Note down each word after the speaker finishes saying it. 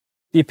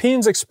The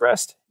opinions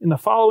expressed in the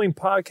following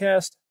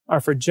podcast are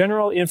for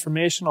general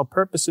informational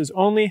purposes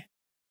only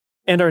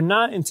and are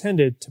not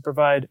intended to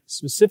provide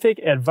specific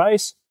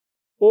advice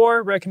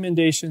or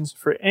recommendations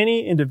for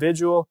any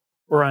individual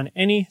or on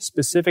any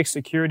specific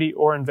security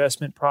or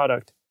investment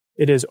product.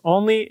 It is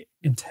only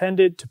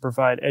intended to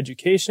provide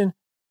education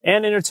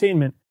and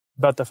entertainment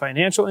about the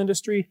financial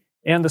industry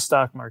and the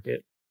stock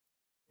market.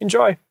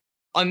 Enjoy.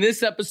 On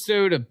this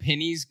episode of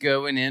Pennies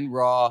Going In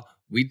Raw,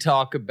 we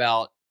talk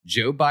about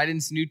Joe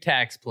Biden's new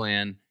tax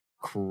plan,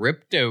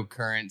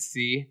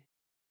 cryptocurrency,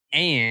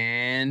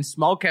 and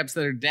small caps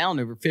that are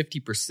down over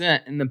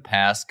 50% in the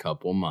past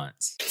couple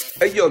months.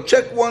 Hey, yo,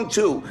 check 1,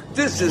 2.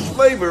 This is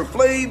Flavor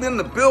Flav in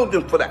the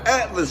building for the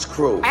Atlas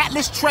crew.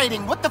 Atlas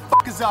Trading, what the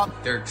fuck is up?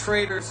 There are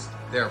traders,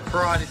 there are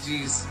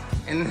prodigies,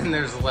 and then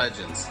there's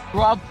legends.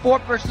 We're up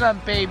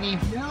 4%, baby.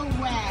 No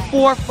way.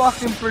 4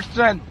 fucking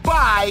percent.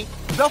 Buy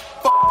the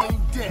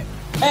fucking dip.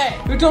 Hey,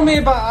 who told me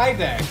about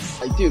IDEX?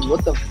 Like, dude,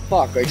 what the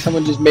fuck? Like,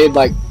 someone just made,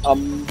 like, a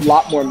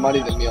lot more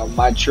money than me on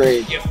my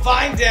trade. You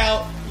find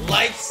out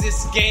life's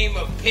this game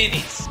of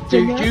pennies.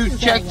 Did you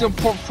check the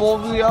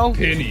portfolio?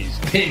 Pennies.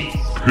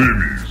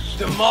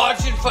 The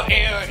margin for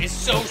error is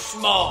so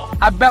small.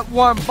 I bet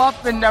Warren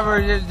Buffett never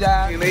did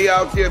that. And they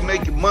out there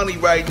making money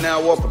right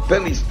now off of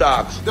penny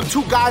stocks. Them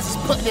two guys is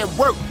putting in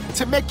work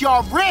to make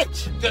y'all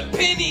rich. The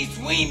pennies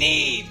we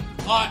need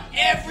are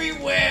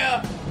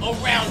everywhere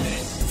around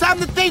us. It's time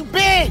to think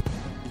big.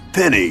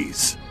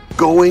 Pennies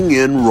Going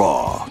In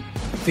Raw.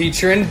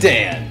 Featuring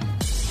Dan,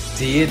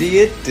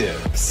 Deity at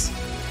Dips,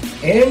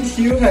 and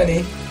Hugh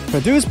Honey.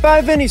 Produced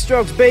by Vinny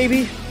Strokes,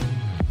 baby.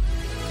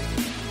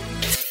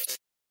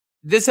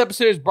 This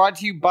episode is brought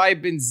to you by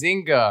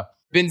Benzinga.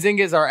 Benzinga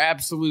is our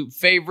absolute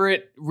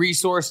favorite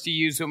resource to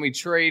use when we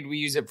trade. We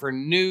use it for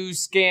news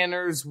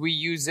scanners. We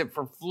use it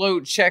for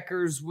float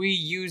checkers. We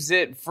use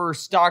it for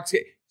stocks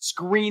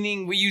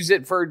screening. We use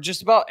it for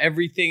just about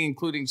everything,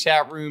 including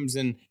chat rooms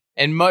and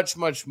much,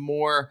 much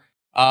more.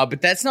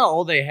 But that's not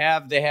all they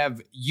have. They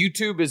have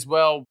YouTube as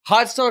well.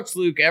 Hot Stocks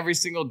Luke every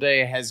single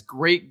day has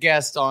great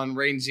guests on,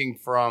 ranging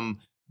from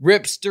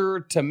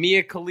Ripster to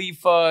Mia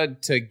Khalifa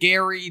to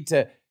Gary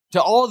to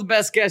all the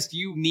best guests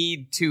you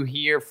need to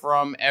hear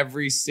from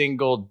every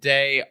single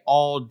day,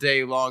 all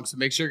day long. So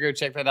make sure to go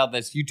check that out.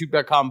 That's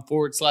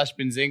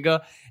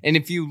youtube.com/Benzinga. And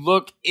if you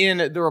look in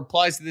the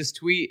replies to this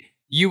tweet,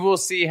 you will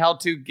see how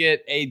to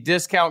get a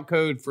discount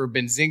code for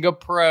Benzinga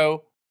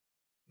Pro.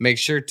 Make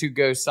sure to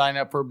go sign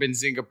up for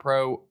Benzinga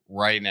Pro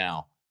right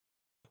now.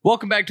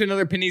 Welcome back to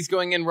another Pennies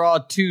Going In Raw.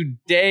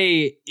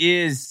 Today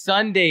is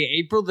Sunday,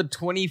 April the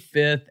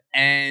 25th,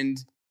 and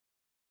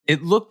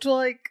it looked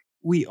like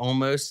we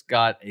almost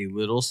got a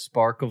little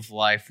spark of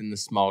life in the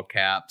small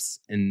caps,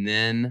 and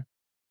then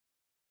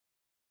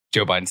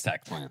Joe Biden's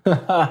tax plan.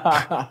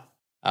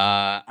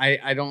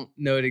 I don't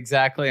know it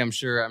exactly. I'm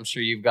sure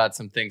you've got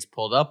some things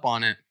pulled up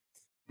on it,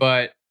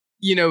 but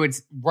you know,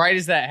 it's right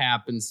as that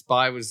happened,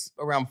 SPY was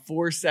around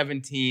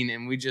 417,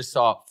 and we just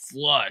saw it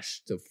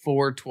flush to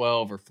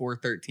 412 or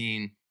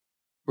 413.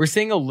 We're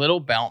seeing a little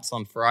bounce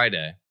on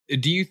Friday.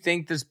 Do you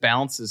think this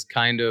bounce is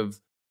kind of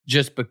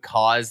just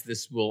because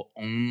this will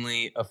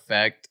only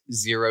affect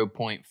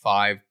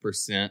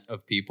 0.5%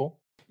 of people?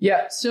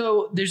 Yeah,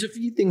 so there's a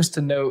few things to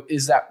note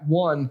is that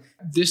one,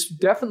 this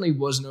definitely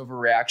was an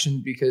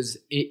overreaction because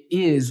it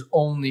is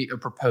only a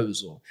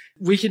proposal.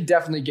 We could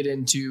definitely get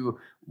into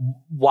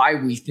why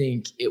we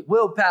think it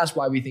will pass,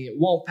 why we think it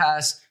won't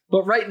pass.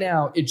 But right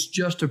now, it's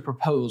just a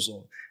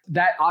proposal.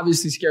 That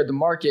obviously scared the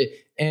market.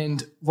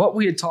 And what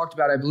we had talked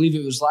about, I believe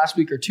it was last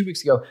week or 2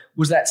 weeks ago,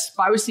 was that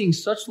SPY was seeing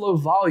such low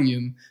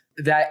volume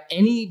that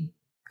any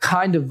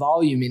kind of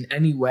volume in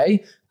any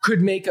way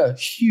could make a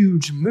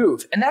huge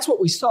move. And that's what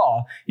we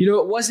saw. You know,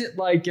 it wasn't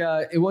like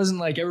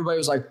everybody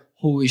was like,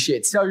 holy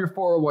shit, sell your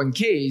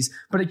 401ks,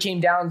 but it came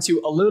down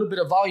to a little bit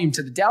of volume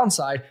to the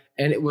downside,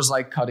 and it was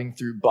like cutting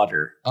through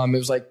butter. It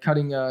was like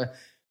cutting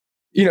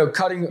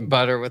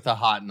butter with a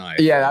hot knife.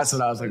 Yeah, that's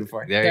what I was looking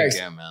for. There Thanks.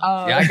 you go, man.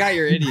 Yeah, I got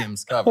your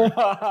idioms covered.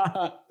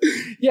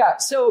 Yeah,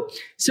 so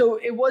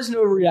it was an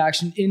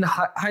overreaction. In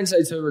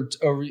hindsight's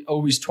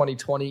always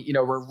 2020. You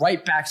know, we're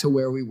right back to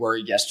where we were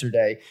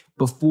yesterday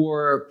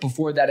before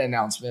that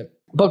announcement.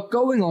 But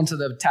going on to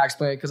the tax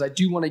plan, because I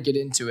do want to get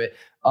into it,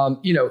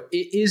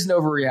 it is an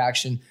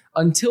overreaction.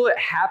 Until it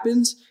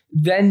happens,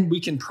 then we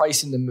can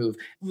price in the move.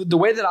 The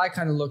way that I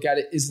kind of look at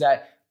it is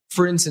that,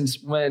 for instance,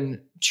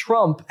 when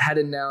Trump had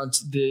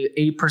announced the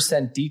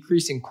 8%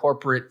 decrease in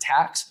corporate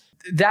tax,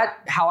 that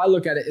how I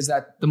look at it is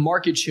that the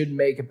market should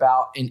make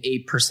about an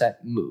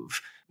 8%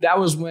 move. That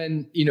was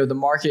when, the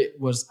market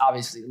was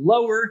obviously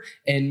lower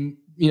and,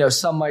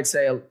 some might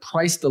say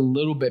priced a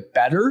little bit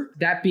better.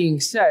 That being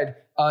said,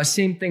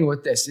 same thing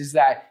with this is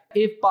that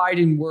if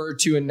Biden were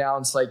to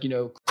announce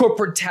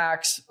corporate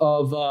tax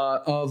of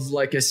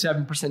like a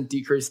 7%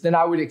 decrease, then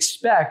I would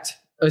expect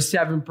a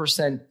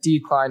 7%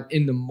 decline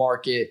in the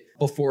market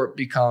before it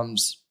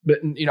becomes, but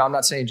I'm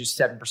not saying just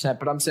 7%,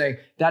 but I'm saying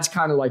that's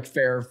kind of like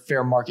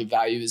fair market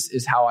value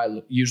is how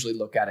I usually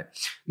look at it.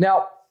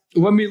 Now,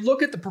 when we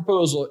look at the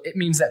proposal, it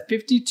means that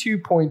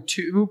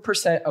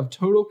 52.2% of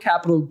total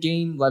capital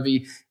gain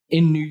levy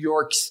in New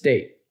York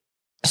State.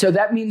 So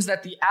that means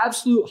that the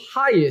absolute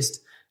highest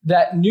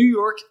that New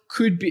York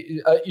could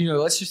be,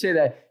 let's just say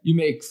that you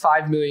make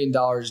 $5 million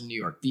in New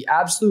York. The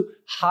absolute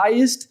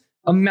highest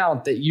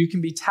amount that you can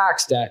be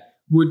taxed at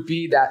would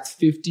be that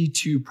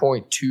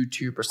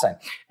 52.22%.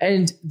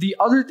 And the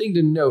other thing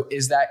to note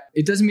is that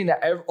it doesn't mean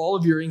that all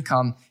of your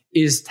income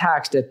is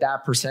taxed at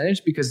that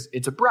percentage, because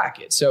it's a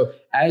bracket. So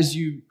as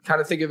you kind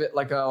of think of it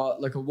like a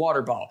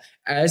water bottle,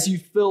 as you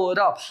fill it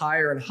up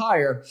higher and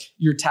higher,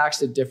 you're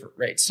taxed at different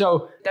rates.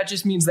 So that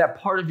just means that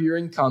part of your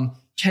income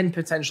can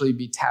potentially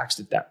be taxed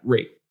at that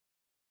rate.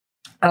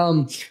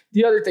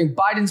 The other thing,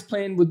 Biden's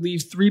plan would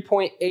leave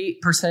 3.8%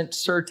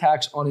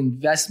 surtax on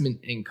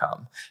investment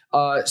income.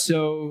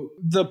 So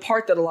the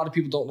part that a lot of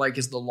people don't like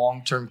is the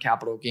long-term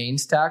capital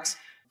gains tax.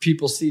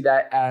 People see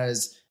that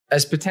as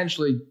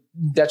potentially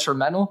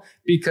detrimental,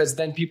 because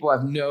then people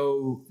have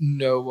no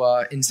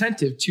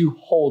incentive to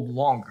hold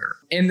longer.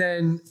 And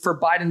then for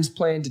Biden's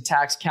plan to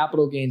tax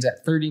capital gains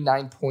at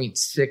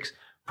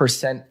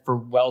 39.6% for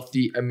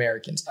wealthy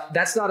Americans.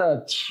 That's not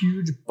a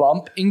huge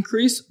bump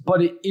increase,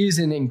 but it is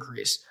an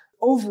increase.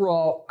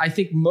 Overall, I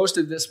think most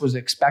of this was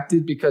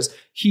expected, because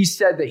he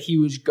said that he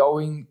was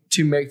going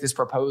to make this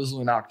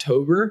proposal in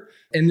October,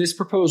 and this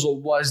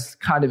proposal was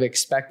kind of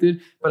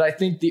expected. But I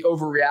think the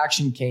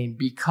overreaction came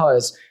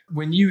because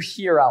when you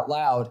hear out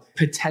loud,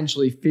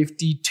 potentially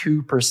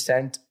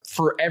 52%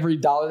 for every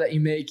dollar that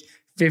you make,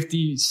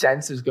 50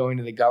 cents is going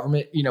to the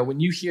government. When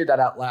you hear that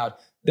out loud,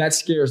 that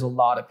scares a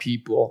lot of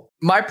people.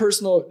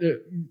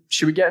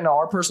 Should we get into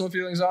our personal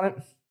feelings on it?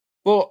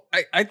 Well,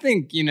 I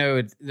think,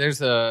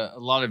 there's a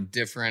lot of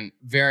different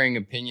varying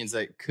opinions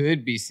that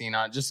could be seen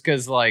on, just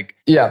because, if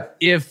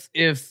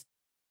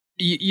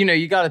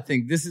you got to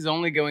think this is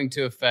only going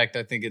to affect,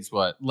 I think it's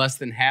less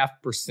than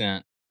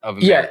 0.5% of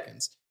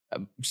Americans. Yeah.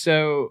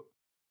 So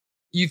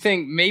you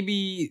think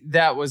maybe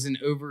that was an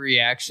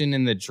overreaction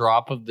in the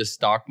drop of the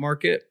stock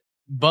market,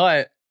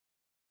 but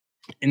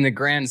in the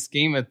grand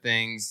scheme of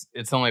things,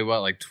 it's only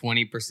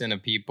 20%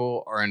 of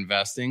people are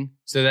investing.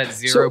 So that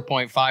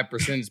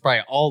 0.5% is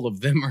probably all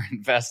of them are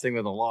investing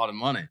with a lot of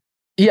money.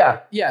 Yeah.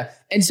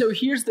 And so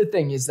here's the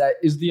thing is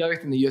the other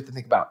thing that you have to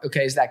think about,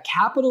 okay, is that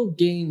capital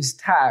gains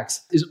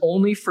tax is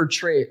only for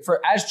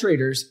as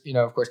traders,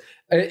 of course,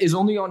 is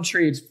only on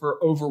trades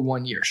for over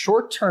 1 year.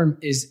 Short term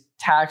is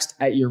taxed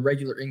at your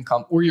regular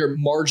income or your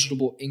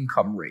marginable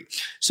income rate.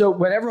 So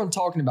whenever I'm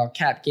talking about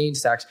cap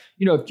gains tax,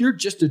 if you're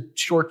just a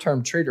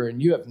short-term trader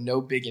and you have no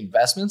big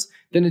investments,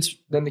 then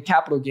the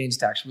capital gains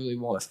tax really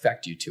won't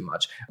affect you too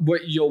much.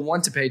 What you'll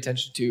want to pay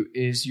attention to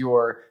is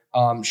your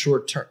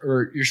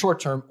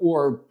short-term,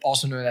 or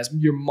also known as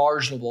your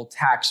marginable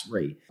tax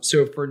rate.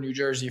 So for New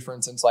Jersey, for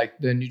instance, like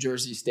the New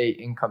Jersey state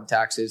income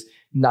tax is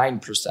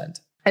 9%.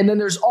 And then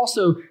there's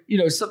also,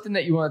 something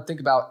that you want to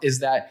think about is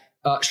that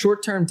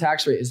short-term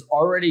tax rate is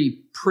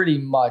already pretty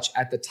much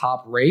at the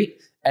top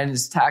rate and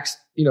is taxed,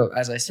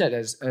 as I said,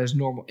 as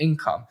normal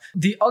income.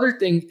 The other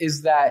thing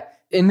is that,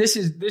 and this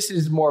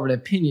is more of an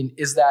opinion,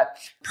 is that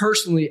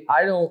personally,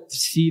 I don't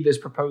see this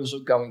proposal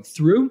going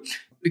through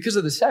because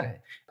of the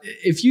Senate.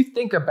 If you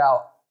think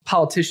about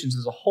politicians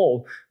as a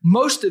whole,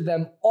 most of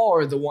them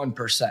are the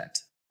 1%.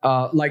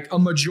 A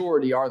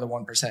majority are the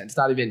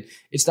 1%.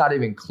 It's not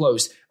even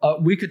close.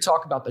 We could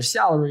talk about their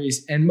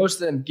salaries, and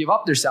most of them give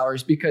up their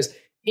salaries because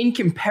in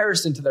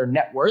comparison to their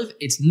net worth,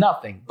 it's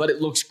nothing, but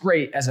it looks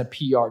great as a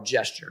PR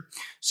gesture.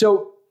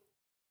 So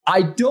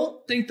I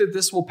don't think that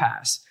this will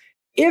pass.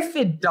 If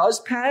it does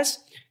pass,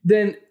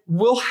 then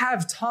we'll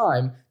have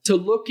time to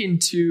look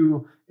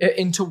into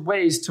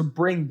ways to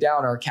bring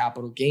down our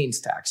capital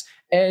gains tax.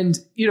 And,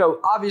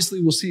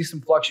 obviously we'll see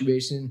some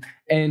fluctuation,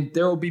 and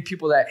there will be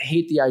people that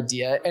hate the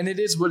idea, and it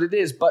is what it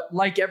is. But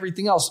like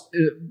everything else,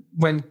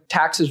 when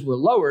taxes were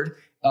lowered,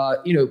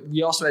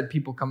 we also had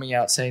people coming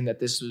out saying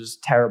that this was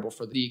terrible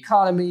for the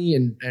economy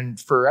and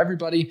for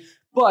everybody.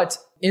 But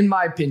in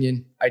my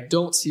opinion, I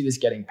don't see this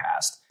getting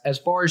passed. As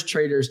far as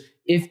traders,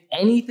 if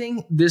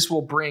anything, this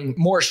will bring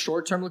more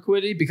short-term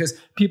liquidity because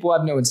people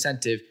have no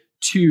incentive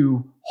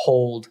to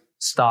hold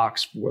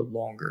stocks for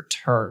longer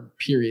term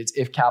periods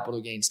if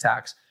capital gains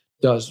tax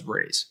does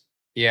raise.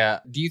 Yeah.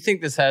 Do you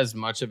think this has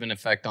much of an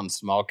effect on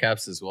small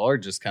caps as well, or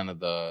just kind of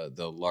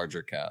the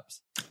larger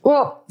caps?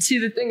 Well, see,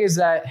 the thing is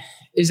that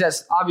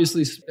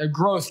obviously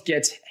growth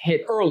gets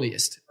hit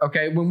earliest.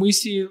 Okay. When we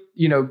see,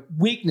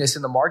 weakness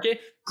in the market,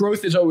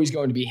 growth is always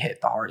going to be hit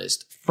the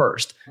hardest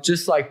first.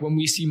 Just like when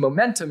we see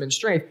momentum and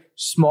strength,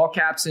 small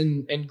caps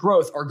and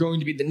growth are going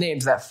to be the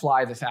names that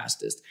fly the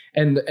fastest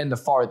and the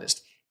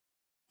farthest.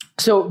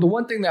 So the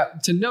one thing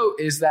that to note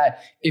is that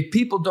if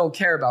people don't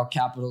care about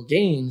capital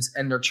gains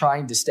and they're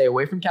trying to stay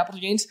away from capital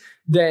gains,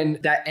 then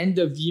that end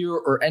of year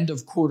or end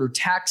of quarter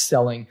tax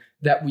selling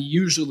that we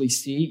usually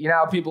see,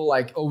 how people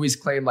always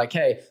claim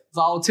hey,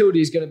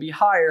 volatility is going to be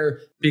higher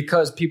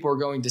because people are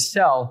going to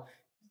sell.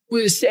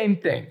 Well, the same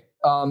thing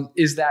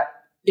is that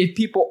if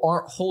people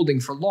aren't holding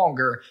for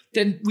longer,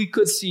 then we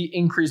could see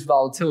increased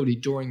volatility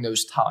during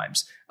those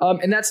times.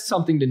 And that's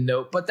something to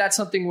note, but that's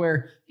something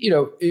where,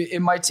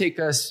 it might take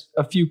us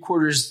a few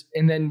quarters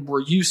and then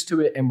we're used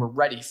to it and we're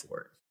ready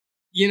for it.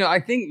 I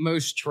think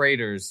most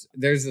traders,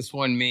 there's this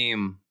one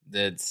meme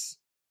that's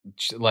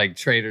like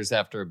traders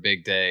after a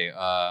big day.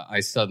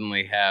 I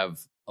suddenly have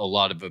a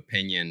lot of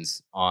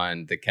opinions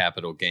on the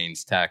capital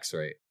gains tax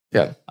rate.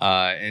 Yeah.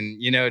 And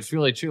it's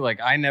really true. Like,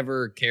 I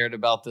never cared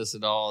about this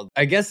at all.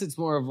 I guess it's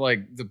more of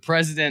like the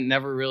president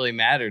never really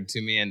mattered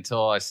to me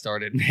until I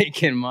started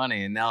making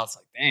money. And now it's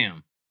like,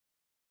 damn,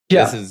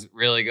 this is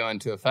really going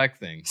to affect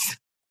things.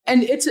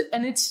 And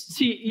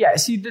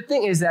the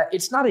thing is that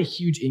it's not a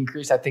huge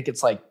increase. I think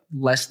it's like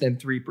less than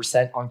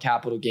 3% on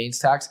capital gains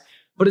tax,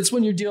 but it's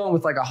when you're dealing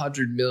with like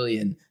 100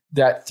 million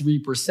that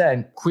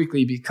 3%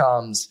 quickly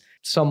becomes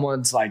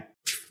someone's like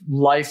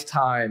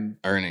lifetime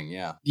earning.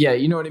 Yeah. Yeah.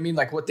 You know what I mean?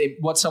 Like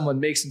what someone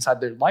makes inside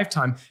their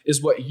lifetime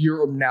is what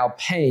you're now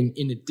paying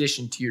in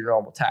addition to your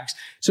normal tax.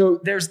 So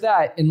there's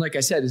that. And like I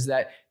said, is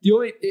that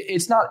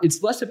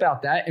it's less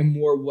about that and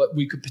more what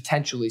we could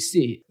potentially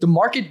see. The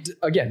market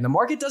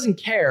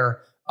doesn't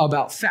care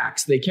about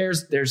facts.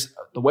 There's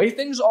the way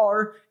things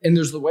are and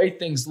there's the way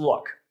things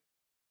look.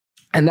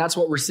 And that's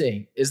what we're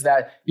seeing is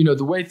that,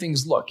 the way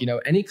things look,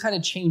 any kind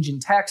of change in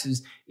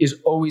taxes is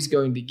always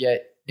going to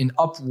get an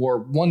uproar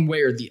one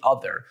way or the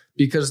other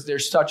because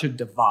there's such a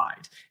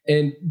divide.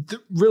 And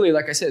really,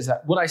 like I said, is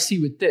that what I see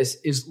with this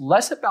is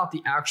less about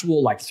the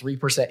actual like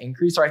 3%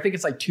 increase, or I think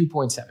it's like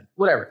 2.7,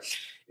 whatever.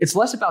 It's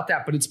less about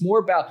that, but it's more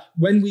about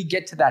when we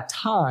get to that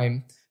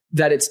time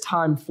that it's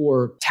time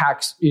for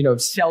tax,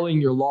 selling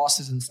your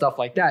losses and stuff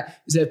like that,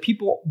 is that if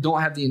people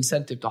don't have the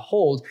incentive to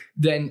hold,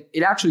 then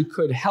it actually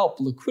could help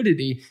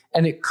liquidity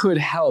and it could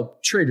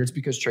help traders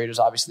because traders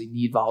obviously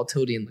need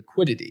volatility and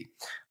liquidity.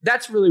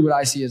 That's really what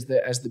I see as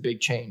the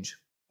big change.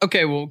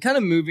 Okay, well, kind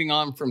of moving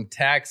on from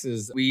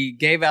taxes, we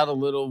gave out a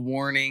little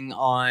warning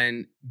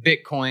on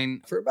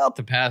Bitcoin for about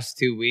the past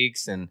 2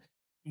 weeks, and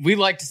we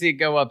like to see it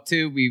go up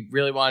too. We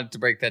really wanted to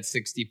break that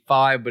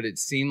 65, but it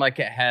seemed like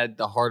it had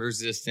the hard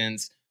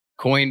resistance.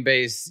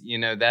 Coinbase,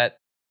 that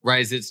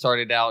rise it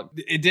started out,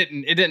 it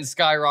didn't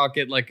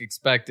skyrocket like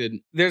expected.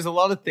 There's a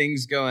lot of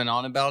things going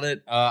on about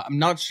it. I'm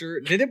not sure.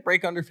 Did it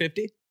break under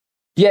 50?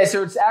 Yeah,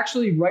 so it's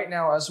actually right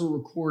now as we're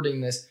recording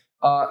this,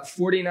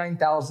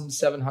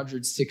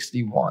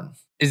 49,761.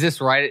 Is this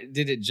right?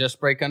 Did it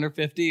just break under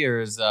 50 or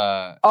is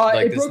it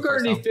broke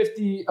underneath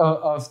 50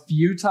 a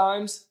few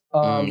times.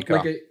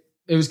 Okay.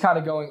 It was kind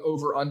of going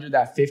over under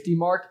that 50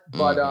 mark,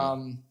 but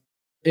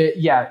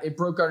it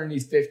broke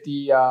underneath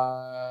 50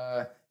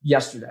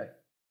 yesterday.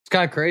 It's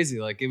kind of crazy.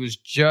 Like, it was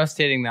just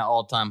hitting that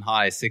all-time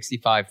high,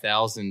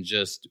 65,000,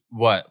 just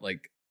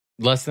like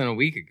less than a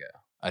week ago,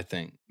 I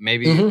think.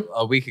 Maybe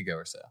a week ago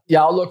or so.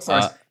 Yeah, I'll look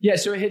first.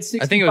 So it hit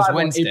 65 I think it was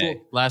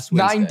Wednesday, last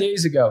Wednesday. 9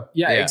 days ago.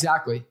 Yeah,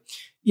 exactly.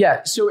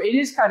 Yeah, so it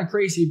is kind of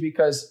crazy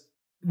because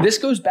this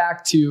goes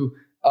back to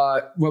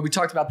when we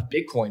talked about the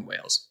Bitcoin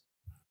whales.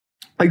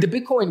 Like, the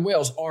Bitcoin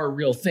whales are a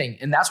real thing.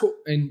 And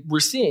and we're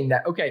seeing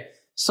that, okay,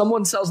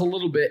 someone sells a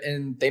little bit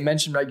and they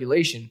mention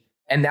regulation,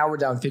 and now we're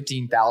down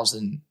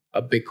 15,000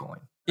 a Bitcoin.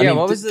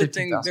 What was the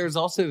thing? There was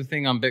also the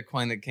thing on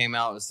Bitcoin that came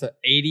out. It's an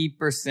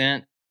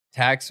 80%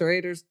 tax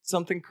rate or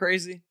something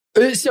crazy.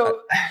 So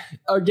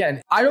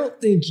again, I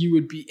don't think you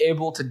would be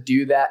able to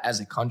do that as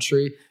a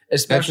country,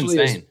 especially.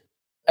 That's insane.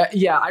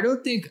 I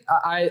don't think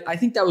I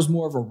think that was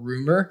more of a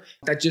rumor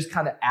that just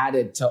kind of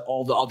added to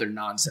all the other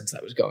nonsense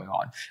that was going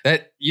on.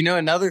 That,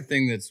 another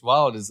thing that's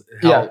wild is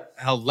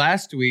how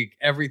last week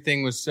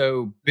everything was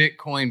so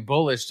Bitcoin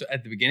bullish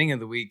at the beginning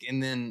of the week,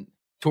 and then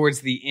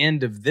towards the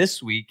end of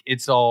this week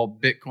it's all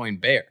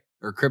Bitcoin bear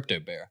or crypto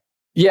bear.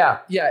 Yeah,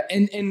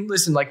 and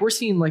listen, like, we're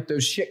seeing like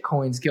those shit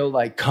coins go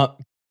like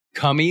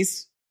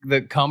Cummies.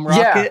 The cum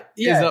rocket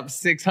is up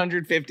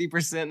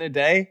 650% in a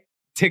day.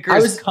 Ticker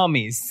is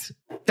Cummies.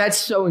 That's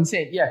so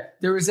insane. Yeah,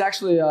 there was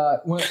actually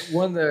one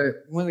of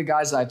the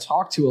guys I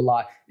talked to a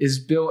lot is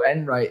Bill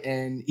Enright,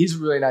 and he's a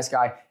really nice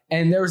guy.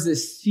 And there was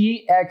this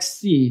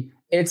CXC.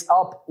 It's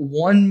up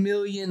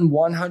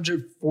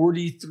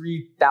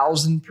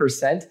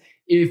 1,143,000%.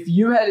 If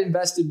you had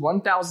invested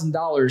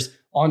 $1,000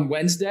 on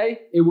Wednesday,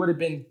 it would have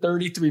been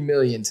 33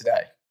 million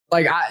today.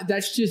 Like,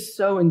 that's just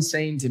so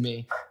insane to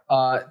me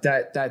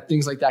that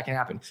things like that can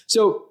happen.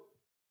 So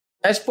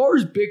as far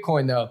as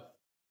Bitcoin though,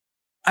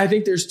 I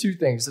think there's two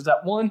things. Is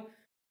that one,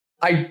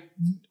 I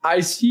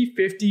see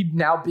 50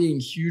 now being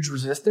huge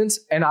resistance,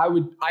 and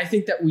I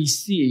think that we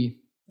see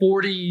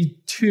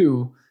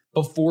 42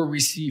 before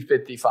we see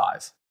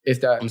 55.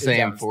 I'm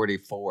saying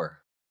 44.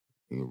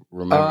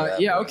 Remember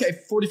that? Yeah, okay,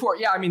 44.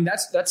 Yeah, I mean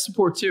that's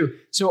support too.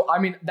 So I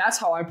mean that's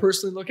how I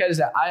personally look at it, is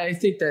that I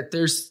think that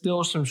there's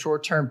still some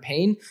short-term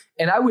pain,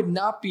 and I would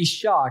not be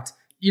shocked,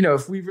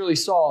 if we really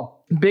saw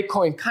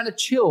Bitcoin kind of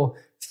chill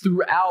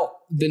throughout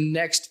the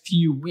next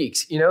few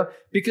weeks,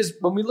 because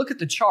when we look at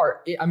the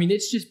chart,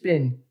 it's just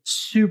been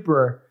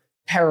super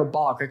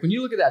parabolic. Like, when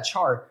you look at that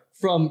chart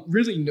from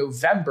really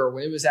November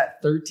when it was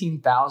at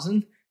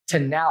 13,000 to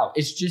now,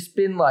 it's just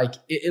been like,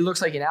 it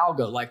looks like an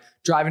algo, like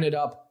driving it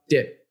up,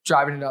 dip,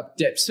 driving it up,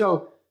 dip.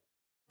 So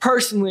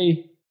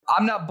personally,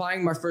 I'm not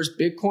buying my first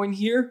Bitcoin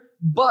here,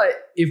 but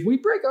if we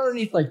break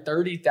underneath like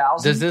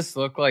 30,000. Does this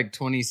look like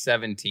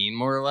 2017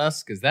 more or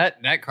less? Because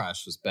that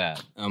crash was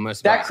bad.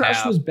 Almost that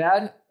crash was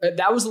bad.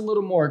 That was a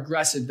little more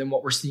aggressive than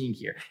what we're seeing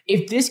here.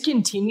 If this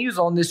continues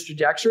on this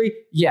trajectory,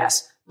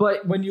 yes.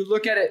 But when you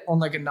look at it on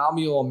like a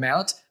nominal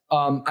amount,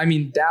 I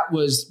mean, that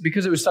was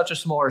because it was such a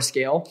smaller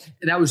scale.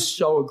 That was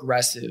so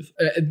aggressive.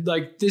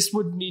 Like this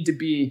would need to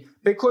be,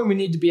 Bitcoin would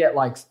need to be at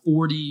like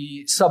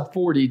 40, sub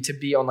 40 to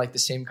be on like the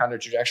same kind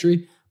of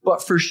trajectory.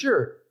 But for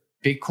sure,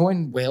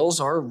 Bitcoin whales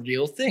are a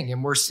real thing.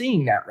 And we're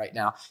seeing that right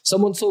now.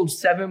 Someone sold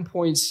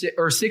 7.6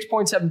 or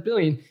 6.7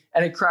 billion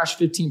and it crashed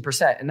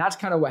 15%. And that's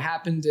kind of what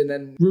happened. And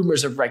then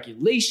rumors of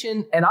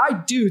regulation. And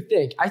I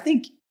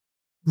think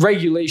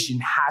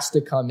regulation has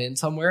to come in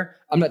somewhere.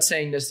 I'm not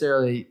saying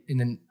necessarily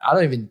I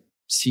don't even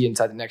see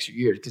inside the next few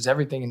years because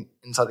everything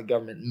inside the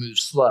government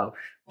moves slow.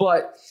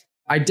 But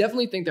I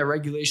definitely think that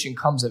regulation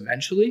comes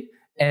eventually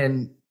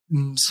and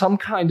some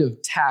kind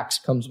of tax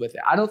comes with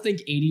it. I don't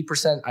think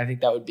 80%. I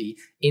think that would be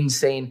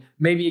insane.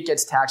 Maybe it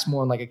gets taxed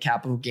more on like a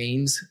capital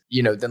gains,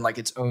 than like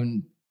its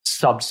own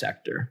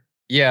subsector.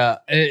 Yeah,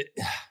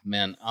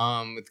 man.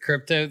 With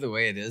crypto, the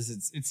way it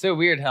is, it's so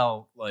weird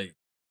how like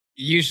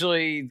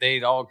usually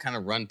they'd all kind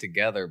of run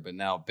together, but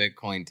now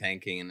Bitcoin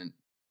tanking and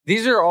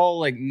these are all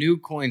like new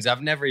coins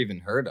I've never even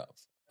heard of.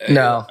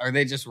 No, are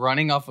they just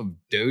running off of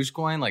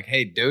Dogecoin? Like,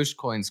 hey,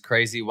 Dogecoin's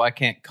crazy. Why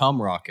can't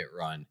Rocket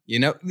run?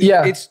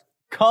 Yeah, it's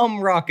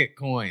Rocket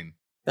coin.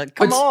 Like,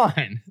 come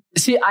on.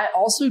 See, I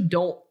also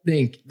don't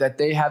think that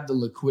they have the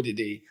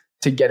liquidity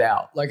to get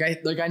out. Like I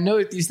know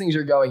that these things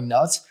are going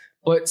nuts,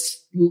 but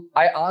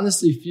I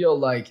honestly feel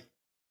like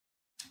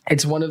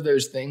it's one of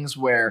those things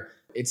where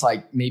it's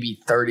like maybe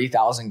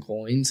 30,000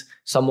 coins.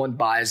 Someone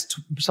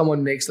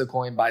makes the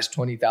coin, buys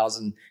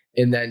 20,000,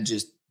 and then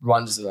just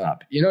runs it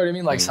up. You know what I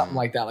mean? Like something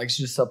like that. Like it's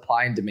just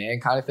supply and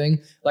demand kind of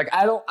thing. Like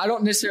I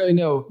don't necessarily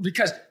know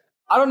because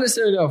I don't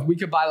necessarily know if we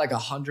could buy like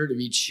 100 of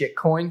each shit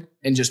coin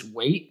and just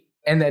wait.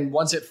 And then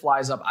once it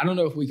flies up, I don't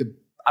know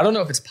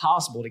if it's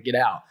possible to get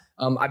out.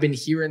 I've been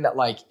hearing that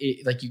like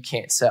you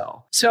can't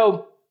sell.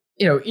 So,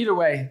 either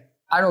way,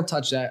 I don't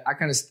touch that.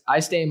 I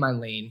stay in my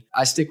lane.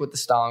 I stick with the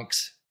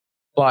stonks.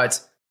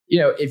 But,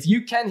 if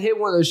you can hit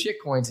one of those shit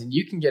coins and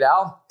you can get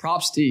out,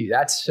 props to you.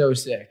 That's so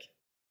sick.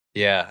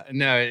 Yeah,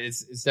 no,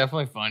 it's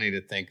definitely funny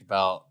to think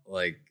about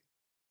like,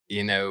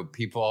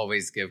 people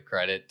always give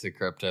credit to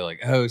crypto, like,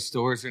 oh,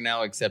 stores are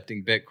now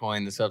accepting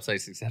Bitcoin. The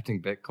website's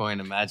accepting Bitcoin.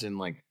 Imagine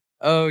like,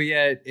 oh,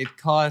 yeah, it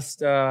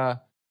cost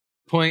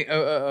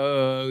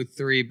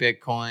 0.0003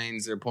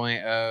 Bitcoins or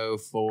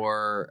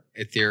 0.04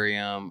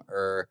 Ethereum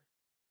or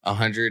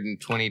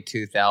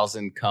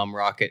 122,000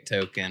 Rocket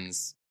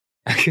tokens.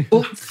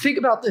 Well, think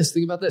about this.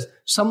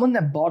 Someone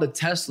that bought a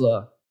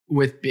Tesla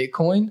with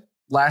Bitcoin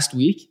last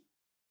week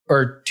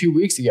or 2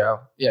 weeks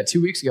ago. Yeah,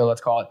 2 weeks ago, let's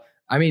call it.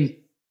 I mean,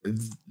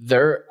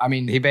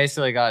 he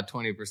basically got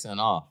 20%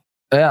 off.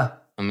 Yeah.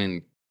 I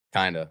mean,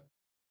 kind of.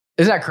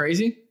 Isn't that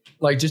crazy?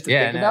 Like just to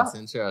think about? It's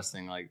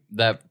interesting. Like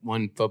that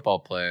one football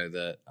player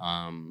that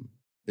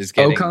is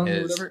getting Okung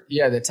or whatever.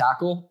 Yeah, the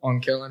tackle on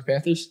Carolina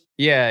Panthers.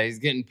 Yeah, he's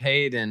getting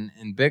paid in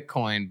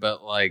Bitcoin,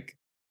 but like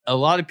a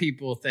lot of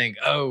people think,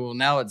 oh, well,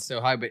 now it's so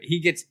high, but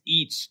he gets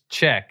each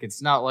check.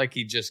 It's not like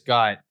he just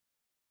got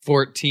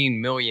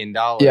 $14 million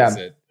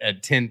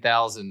at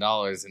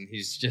 $10,000 and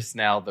he's just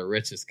now the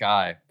richest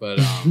guy. But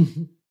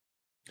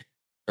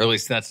or at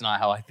least that's not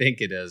how I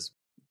think it is.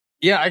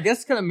 Yeah, I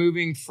guess kind of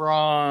moving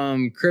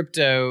from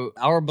crypto,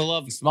 our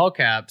beloved small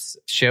caps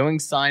showing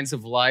signs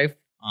of life.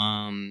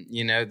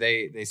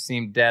 They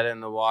seem dead in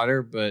the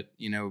water, but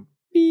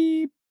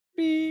beep,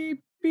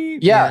 beep, beep.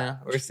 Yeah,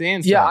 we're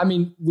seeing some. Yeah, I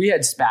mean, we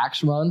had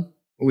SPACs run.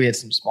 We had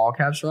some small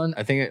caps run.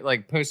 I think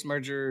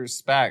post-merger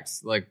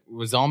SPACs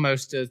was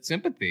almost a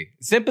sympathy.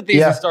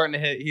 Sympathies are starting to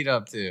heat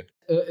up too.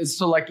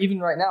 So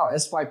even right now,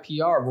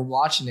 SYPR, we're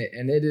watching it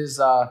and it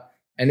is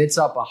and it's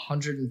up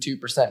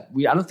 102%.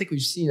 I don't think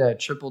we've seen a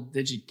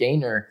triple-digit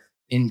gainer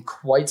in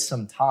quite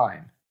some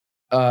time,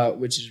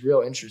 which is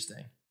real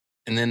interesting.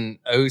 And then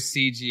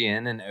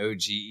OCGN and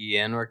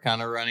OGEN were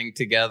kind of running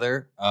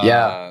together.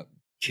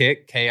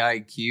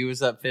 KIQ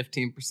is up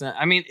 15%.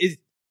 I mean,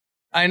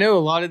 I know a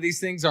lot of these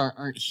things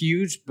aren't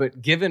huge,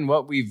 but given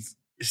what we've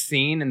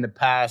seen in the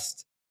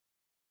past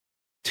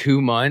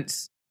 2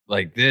 months,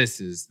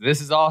 this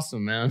is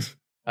awesome, man.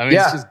 I mean,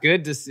 it's just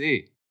good to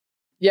see.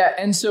 Yeah,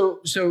 and so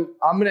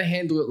I'm gonna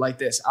handle it like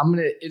this.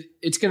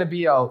 It's gonna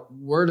be a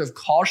word of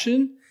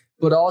caution,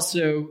 but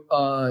also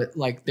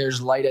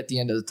there's light at the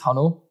end of the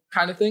tunnel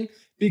kind of thing.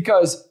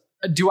 Because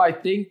do I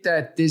think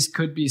that this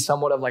could be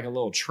somewhat of like a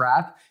little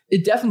trap?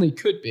 It definitely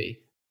could be.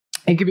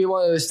 It could be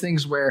one of those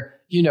things where,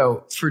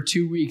 for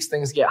 2 weeks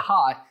things get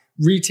hot,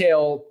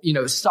 retail,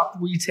 suck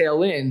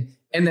retail in,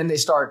 and then they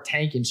start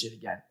tanking shit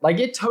again.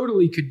 It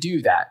totally could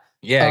do that.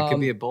 Yeah, it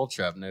could be a bull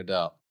trap, no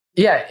doubt.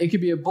 Yeah, it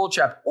could be a bull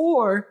trap.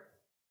 Or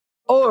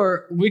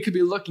Or we could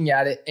be looking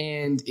at it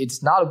and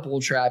it's not a bull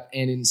trap,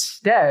 and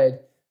instead,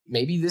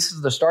 maybe this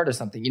is the start of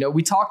something.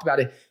 We talked about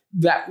it,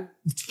 that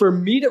for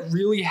me to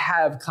really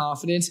have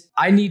confidence,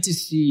 I need to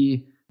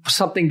see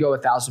something go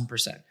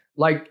 1,000%.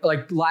 Like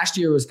last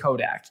year was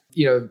Kodak.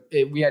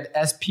 We had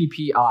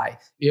SPPI.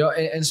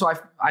 And so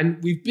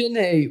we've been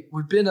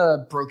a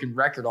broken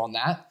record on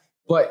that.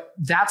 But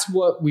that's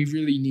what we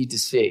really need to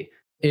see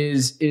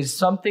is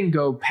something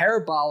go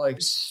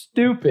parabolic,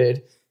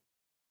 stupid,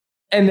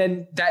 and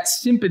then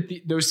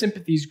those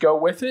sympathies go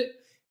with it,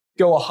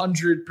 go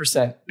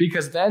 100%,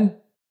 because then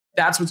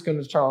that's what's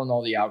going to turn on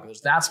all the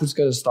algos. That's what's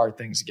going to start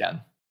things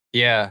again.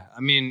 Yeah,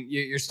 I mean,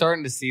 you're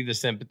starting to see the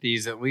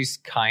sympathies at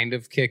least kind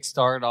of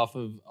kickstart off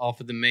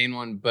of the main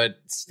one, but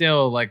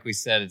still, like we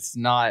said, it's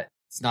not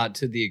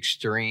to the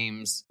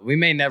extremes. We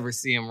may never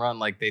see them run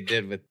like they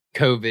did with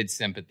COVID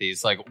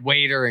sympathies, like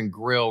Waiter and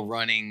Grill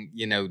running,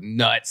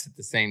 nuts at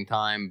the same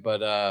time.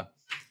 But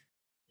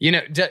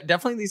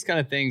definitely these kind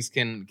of things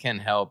can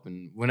help.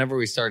 And whenever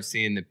we start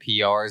seeing the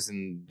PRs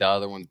and the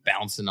other ones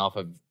bouncing off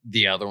of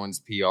the other one's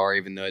PR,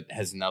 even though it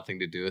has nothing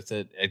to do with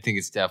it, I think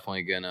it's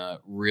definitely gonna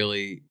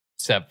really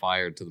set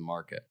fire to the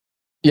market.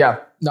 Yeah,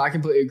 no, I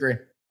completely agree.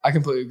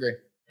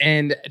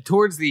 And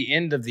towards the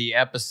end of the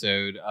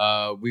episode,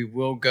 we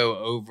will go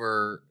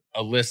over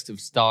a list of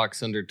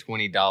stocks under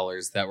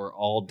 $20 that were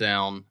all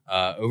down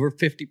over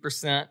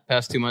 50%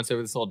 past 2 months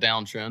over this whole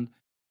downtrend.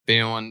 If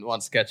anyone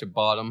wants to catch a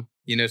bottom,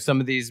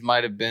 some of these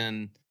might have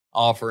been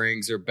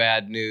offerings or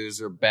bad news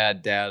or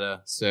bad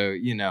data. So,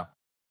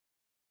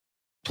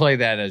 play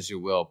that as you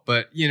will.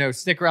 But,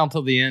 stick around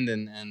till the end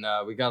and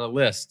we got a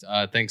list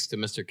thanks to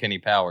Mr. Kenny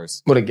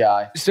Powers. What a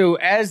guy. So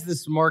as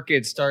this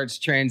market starts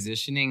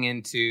transitioning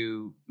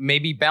into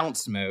maybe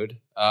bounce mode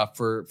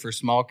for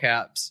small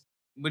caps,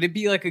 would it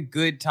be like a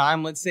good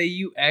time? Let's say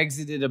you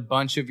exited a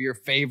bunch of your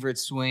favorite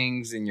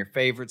swings and your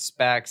favorite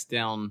SPACs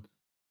down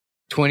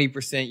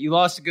 20%. You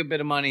lost a good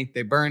bit of money.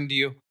 They burned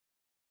you.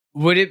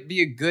 Would it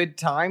be a good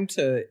time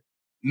to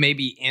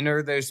maybe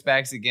enter those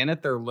SPACs again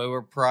at their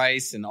lower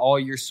price and all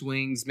your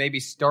swings, maybe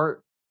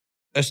start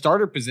a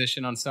starter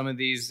position on some of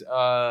these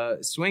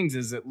swings,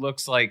 as it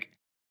looks like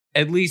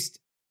at least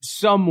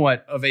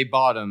somewhat of a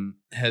bottom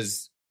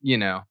has,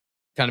 kind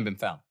of been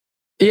found?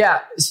 Yeah.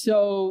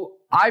 So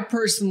I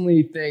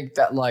personally think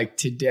that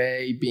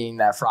today being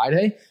that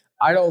Friday,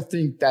 I don't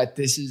think that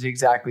this is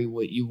exactly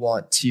what you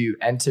want to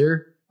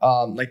enter.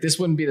 This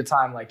wouldn't be the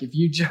time. If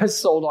you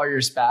just sold all your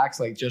SPACs,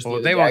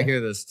 they won't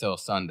hear this till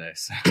Sunday.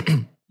 So.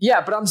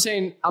 Yeah, but I'm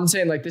saying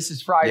this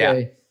is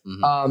Friday. Yeah.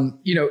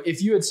 Mm-hmm.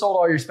 If you had sold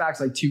all your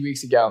SPACs 2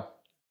 weeks ago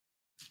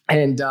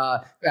and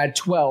at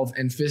 12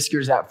 and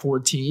Fisker's at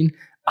 14,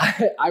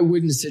 I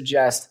wouldn't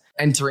suggest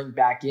entering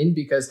back in,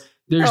 because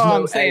there's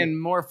I'm saying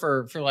more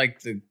for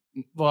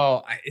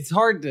it's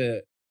hard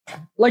to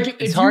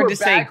it's hard to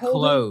say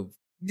Clove.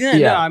 Yeah,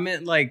 no, I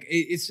meant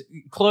it's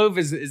Clove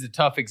is a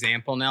tough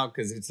example now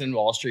because it's in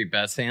Wall Street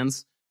Bets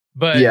hands.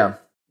 But yeah,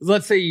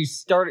 let's say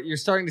you're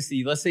starting to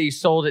see, let's say you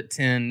sold at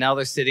 10, now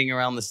they're sitting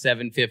around the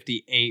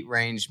 7.58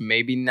 range,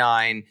 maybe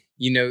 9.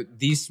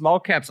 These small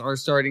caps are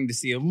starting to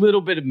see a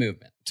little bit of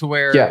movement to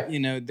where,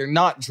 they're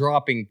not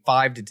dropping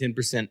 5 to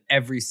 10%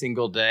 every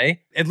single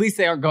day. At least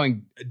they aren't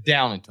going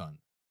down a ton.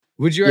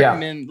 Would you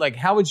recommend,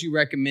 how would you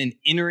recommend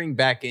entering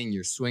back in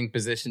your swing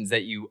positions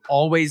that you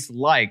always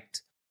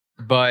liked,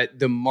 but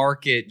the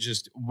market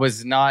just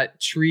was not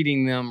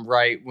treating them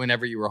right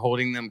whenever you were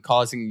holding them,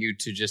 causing you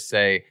to just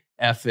say,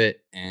 F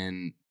it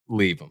and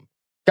leave them?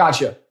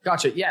 Gotcha.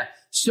 Yeah.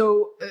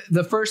 So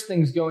the first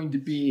thing's going to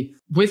be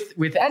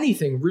with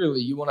anything,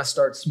 really, you want to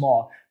start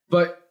small.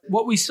 But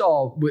what we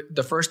saw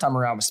the first time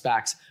around with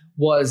SPACs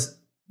was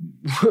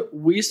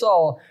we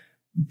saw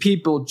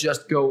people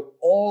just go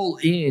all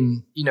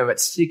in, at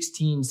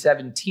 16,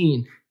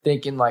 17,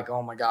 thinking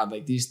oh my God,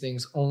 these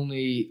things will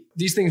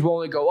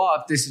only go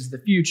up. This is the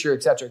future,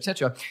 et cetera, et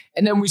cetera.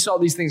 And then we saw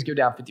these things go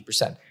down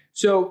 50%.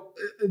 So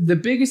the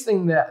biggest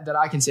thing that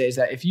I can say is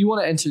that if you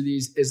want to enter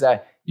these, is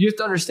that you have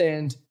to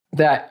understand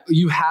that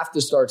you have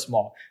to start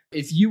small.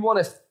 If you want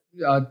a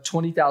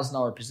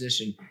 $20,000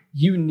 position,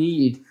 you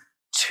need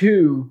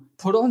to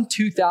put on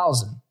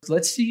 2,000.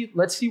 Let's see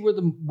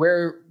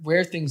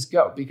where things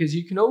go, because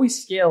you can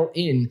always scale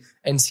in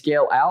and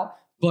scale out.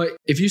 But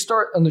if you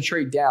start on the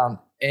trade down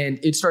and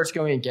it starts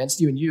going against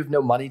you and you have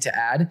no money to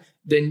add,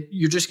 then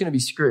you're just going to be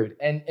screwed.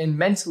 And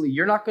mentally,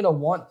 you're not going to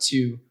want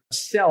to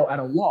sell at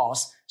a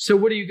loss. So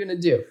what are you going to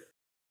do?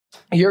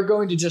 You're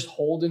going to just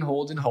hold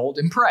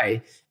and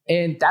pray.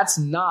 And that's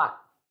not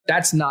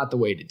the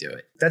way to do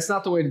it. That's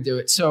not the way to do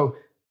it. So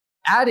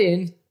add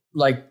in,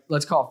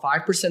 let's call it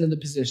 5% of the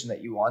position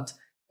that you want.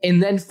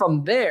 And then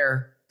from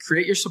there,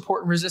 create your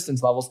support and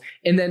resistance levels.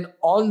 And then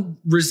on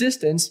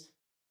resistance,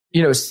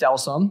 sell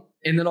some.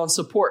 And then on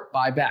support,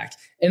 buy back.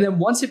 And then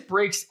once it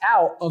breaks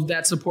out of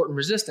that support and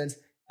resistance,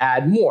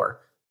 add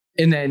more.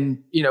 And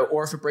then,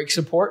 or if it breaks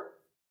support,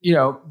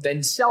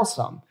 then sell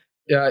some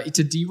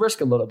to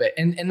de-risk a little bit.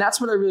 And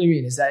that's what I really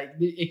mean, is that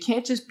it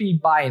can't just be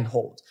buy and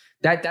hold.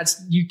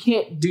 You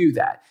can't do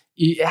that.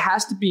 It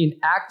has to be an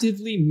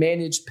actively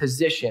managed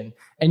position,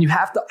 and you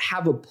have to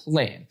have a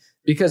plan.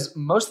 Because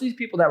most of these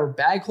people that were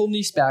bag holding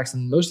these SPACs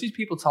and most of these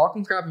people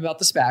talking crap about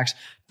the SPACs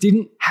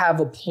didn't have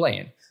a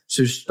plan.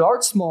 So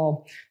start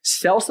small,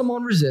 sell some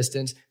on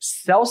resistance,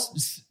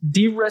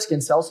 de-risk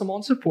and sell some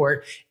on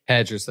support.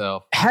 Hedge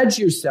yourself.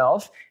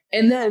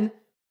 And then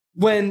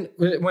when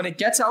it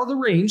gets out of the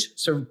range,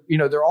 so,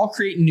 they're all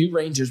creating new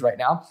ranges right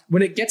now.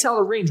 When it gets out of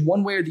the range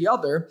one way or the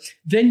other,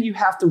 then you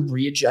have to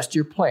readjust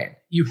your plan.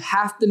 You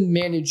have to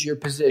manage your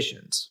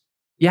positions.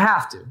 You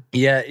have to.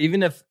 Yeah,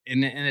 even if,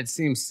 and it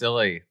seems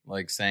silly,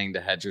 like saying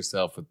to hedge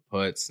yourself with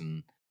puts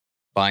and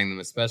buying them,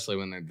 especially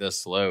when they're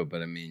this low.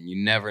 But I mean,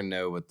 you never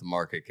know what the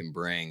market can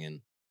bring,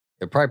 and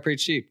they're probably pretty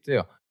cheap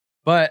too.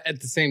 But at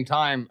the same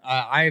time,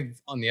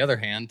 I've, on the other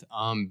hand,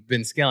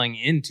 been scaling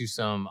into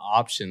some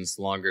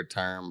longer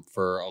term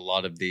for a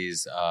lot of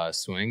these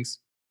swings.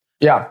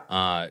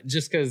 Yeah.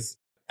 Just because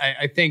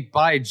I think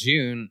by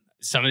June,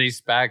 some of these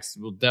SPACs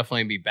will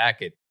definitely be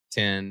back at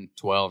 $10,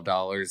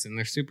 $12, and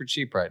they're super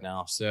cheap right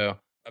now. So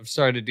I've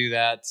started to do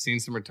that, seen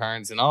some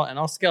returns, and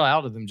I'll scale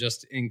out of them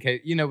just in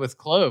case. With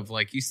Clove,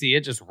 like you see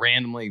it just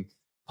randomly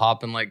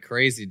popping like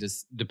crazy,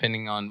 just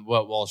depending on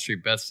what Wall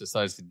Street Bets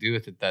decides to do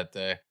with it that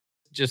day.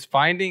 Just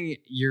finding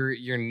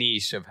your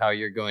niche of how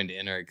you're going to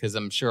enter it, because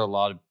I'm sure a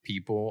lot of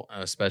people,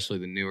 especially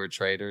the newer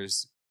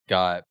traders,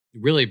 got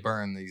really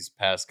burned these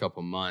past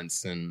couple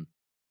months, and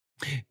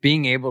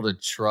being able to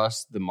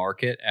trust the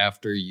market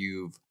after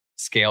you've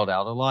scaled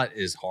out a lot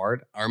is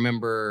hard. I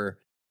remember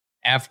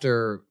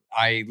after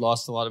I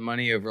lost a lot of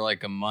money over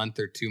like a month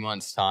or 2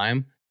 months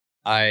time,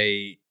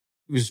 I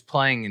was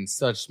playing in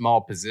such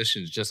small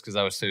positions just because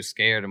I was so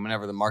scared. And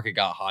whenever the market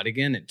got hot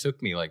again, it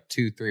took me like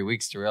 2-3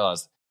 weeks to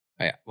realize,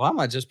 hey, why am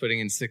I just putting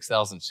in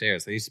 6,000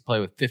 shares? I used to play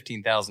with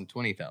 15,000,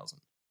 20,000.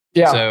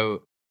 Yeah.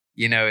 So,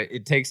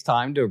 it takes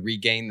time to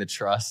regain the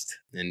trust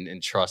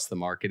and trust the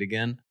market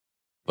again.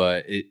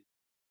 But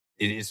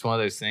it's one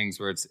of those things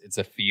where it's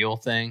a feel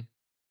thing.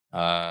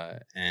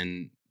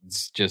 And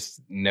it's just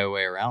no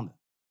way around it.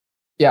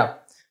 Yeah.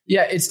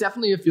 It's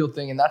definitely a field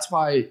thing. And that's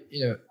why,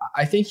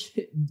 I think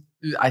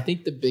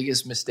the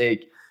biggest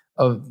mistake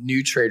of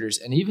new traders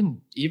and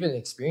even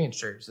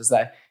experienced traders is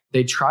that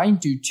they try and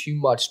do too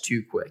much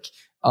too quick.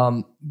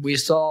 We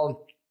saw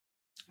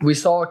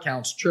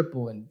accounts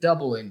triple and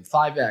double and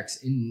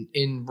 5x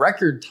in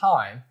record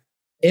time.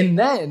 And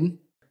then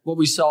what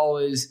we saw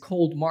is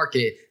cold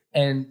market,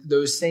 and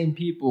those same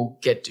people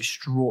get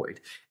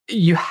destroyed.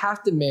 You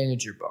have to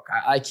manage your book.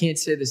 I can't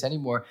say this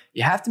anymore.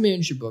 You have to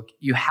manage your book.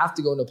 You have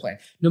to go into a plan.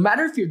 No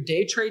matter if you're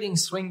day trading,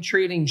 swing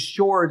trading,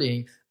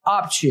 shorting,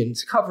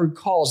 options, covered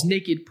calls,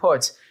 naked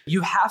puts,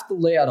 you have to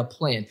lay out a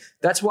plan.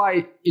 That's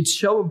why it's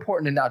so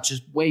important to not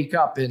just wake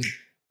up and,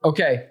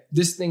 okay,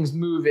 this thing's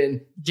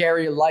moving.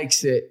 Gary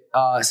likes it,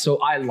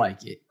 so I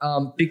like it.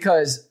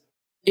 Because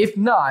if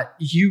not,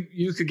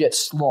 you could get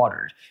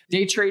slaughtered.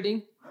 Day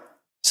trading,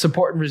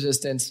 support and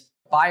resistance,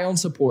 buy on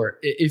support.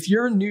 If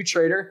you're a new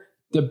trader,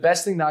 the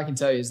best thing that I can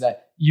tell you is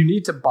that you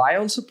need to buy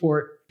on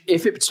support.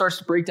 If it starts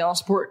to break down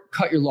support,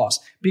 cut your loss.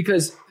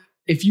 Because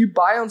if you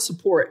buy on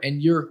support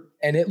and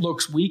it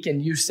looks weak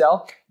and you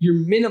sell, you're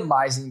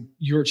minimizing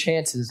your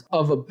chances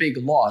of a big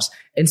loss.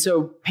 And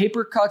so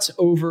paper cuts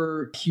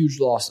over huge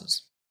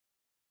losses.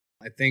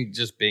 I think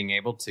just being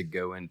able to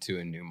go into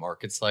a new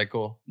market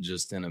cycle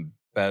just in a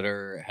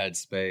better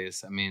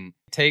headspace. I mean,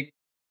 take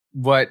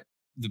what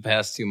the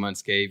past 2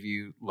 months gave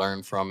you,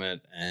 learn from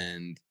it,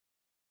 and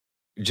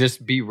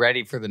just be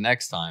ready for the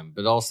next time.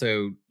 But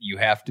also you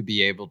have to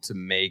be able to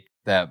make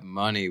that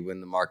money when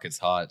the market's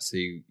hot. So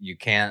you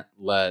can't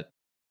let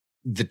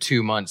the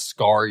 2 months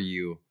scar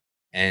you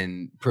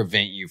and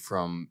prevent you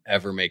from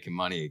ever making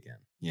money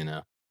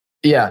again,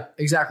 Yeah,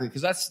 exactly.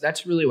 Because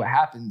that's really what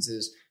happens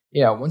is,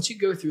 once you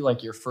go through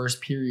like your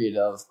first period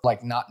of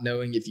like not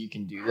knowing if you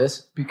can do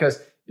this,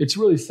 because it's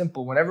really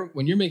simple.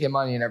 When you're making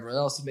money and everyone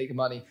else is making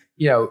money,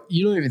 you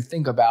don't even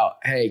think about,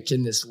 hey,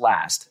 can this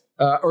last?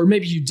 Or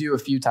maybe you do a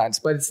few times,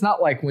 but it's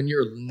not like when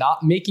you're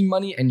not making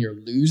money and you're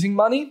losing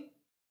money.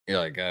 You're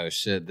like, oh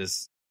shit,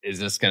 is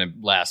this going to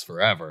last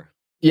forever?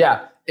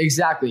 Yeah,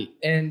 exactly.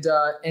 And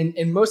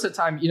most of the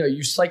time,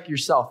 you psych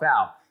yourself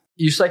out.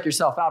 You psych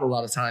yourself out a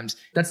lot of times.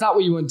 That's not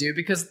what you want to do,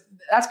 because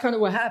that's kind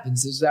of what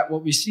happens is that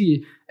what we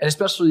see, and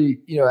especially,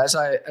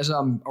 as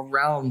I'm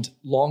around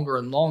longer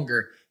and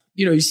longer,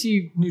 you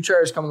see new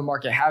traders come to the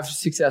market, have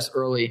success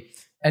early,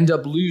 end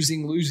up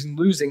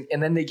losing,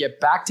 and then they get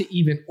back to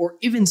even, or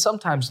even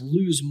sometimes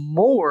lose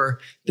more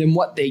than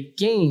what they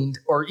gained,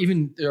 or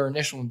even their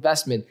initial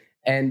investment.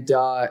 And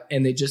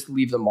they just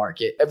leave the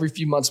market. Every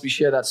few months, we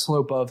share that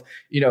slope of,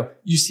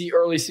 you see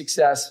early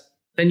success,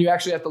 then you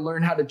actually have to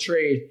learn how to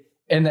trade.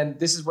 And then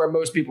this is where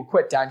most people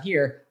quit down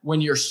here,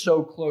 when you're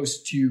so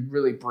close to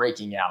really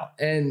breaking out.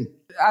 And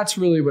that's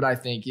really what I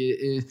think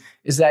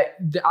is that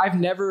I've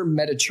never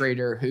met a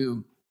trader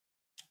who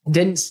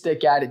didn't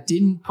stick at it,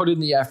 didn't put in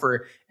the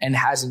effort, and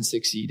hasn't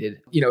succeeded.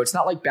 It's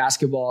not like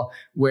basketball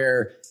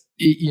where,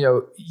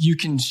 you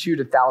can shoot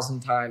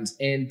 1,000 times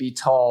and be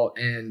tall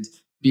and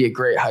be a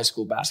great high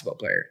school basketball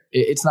player.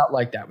 It's not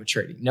like that with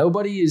trading.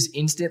 Nobody is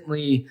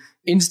instantly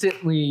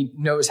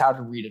knows how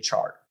to read a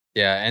chart.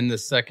 Yeah, and the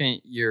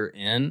second you're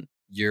in,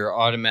 you're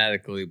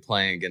automatically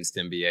playing against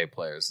NBA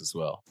players as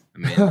well. I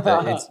mean,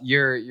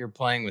 you're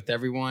playing with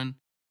everyone.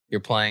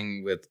 You're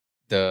playing with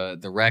the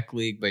rec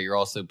league, but you're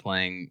also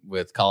playing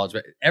with college.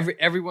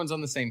 Everyone's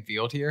on the same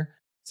field here,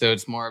 so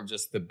it's more of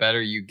just the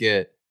better you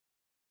get.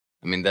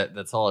 I mean,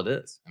 that's all it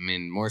is. I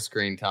mean, more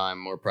screen time,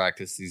 more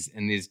practice. These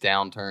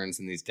downturns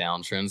and these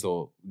downtrends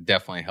will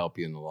definitely help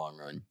you in the long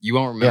run. You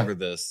won't remember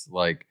this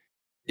like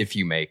if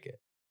you make it.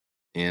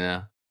 You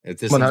know, if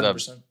this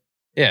 100%.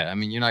 Yeah, I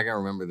mean, you're not gonna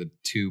remember the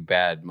 2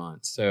 bad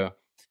months. So,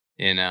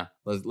 you know,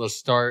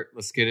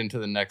 let's get into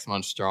the next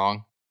month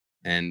strong.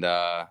 And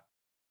I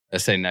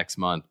say next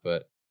month,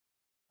 but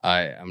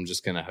I'm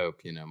just gonna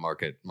hope, you know,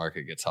 market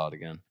gets hot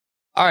again.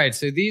 All right,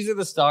 so these are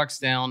the stocks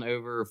down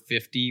over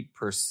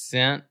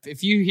 50%.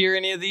 If you hear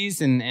any of these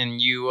and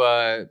you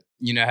have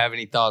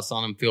any thoughts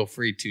on them, feel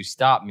free to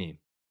stop me.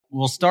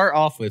 We'll start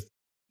off with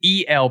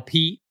ELP.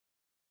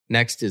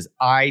 Next is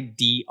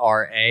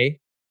IDRA,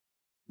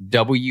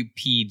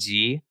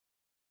 WPG,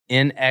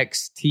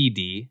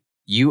 NXTD,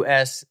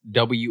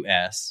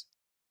 USWS,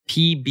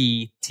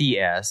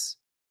 PBTS,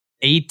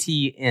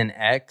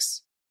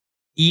 ATNX,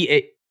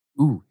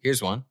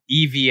 here's one,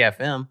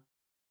 EVFM.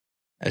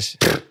 That's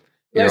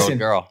your old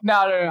girl. No,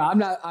 I'm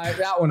not.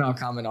 That one I'll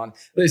comment on.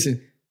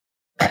 Listen,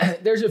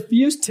 there's a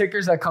few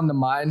tickers that come to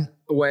mind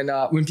when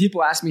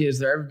people ask me, has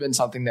there ever been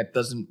something that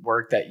doesn't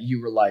work that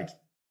you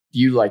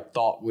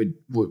thought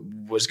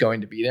was going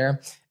to be there?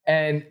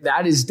 And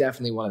that is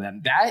definitely one of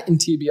them. That and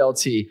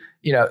TBLT,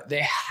 you know,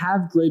 they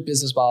have great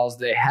business models.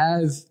 They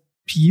have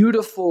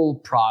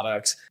beautiful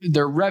products.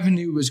 Their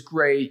revenue was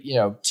great, you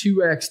know,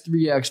 2x,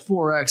 3x,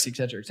 4x, et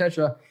cetera, et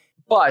cetera.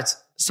 But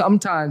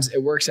sometimes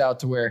it works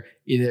out to where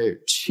either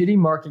shitty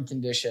market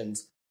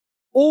conditions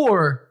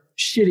or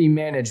shitty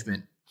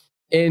management.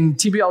 In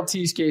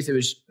TBLT's case, it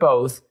was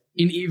both.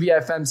 In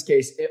EVFM's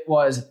case, it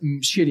was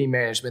shitty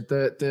management.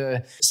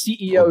 The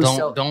CEO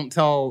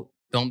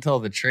don't tell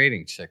the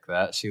trading chick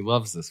that. She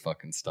loves this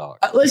fucking stock.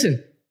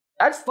 Listen,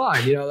 that's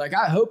fine. You know, like,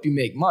 I hope you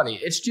make money.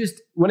 It's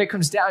just when it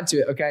comes down to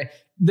it, okay,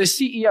 the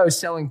CEO is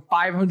selling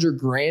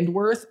 $500,000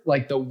 worth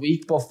like the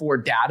week before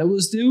data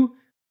was due.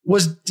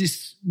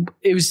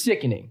 It was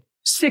sickening.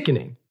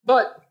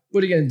 But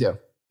what are you going to do?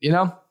 You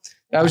know,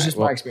 that was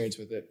my experience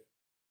with it.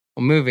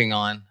 Well, moving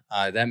on,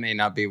 that may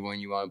not be one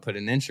you want to put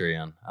an entry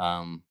on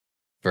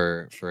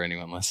for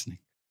anyone listening.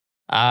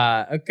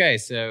 Okay,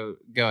 so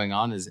going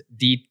on is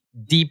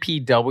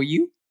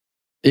DPW.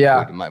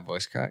 Yeah. Did my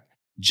voice crack?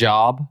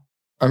 Job.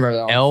 I remember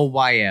that one.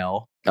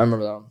 LYL. I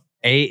remember that one.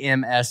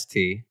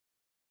 AMST.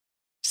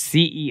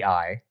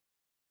 CEI.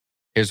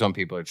 Here's one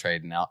people are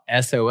trading now.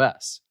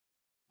 SOS.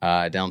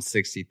 Down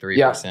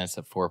 63%. It's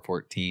at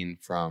 414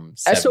 from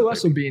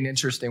SOS will be an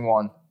interesting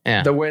one.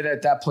 Yeah. The way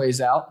that plays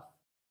out.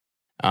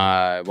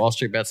 Wall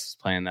Street Bets is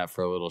playing that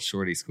for a little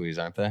shorty squeeze,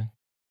 aren't they?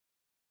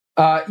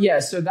 Yeah,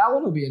 so that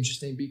one will be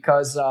interesting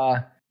because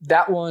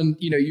that one,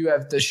 you know, you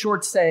have the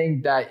short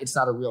saying that it's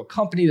not a real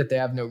company, that they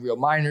have no real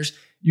miners.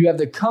 You have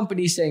the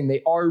company saying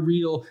they are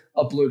real,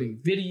 uploading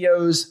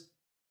videos.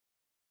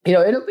 You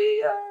know, it'll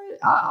be,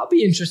 I'll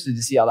be interested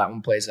to see how that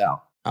one plays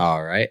out.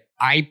 All right.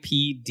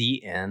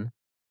 IPDN,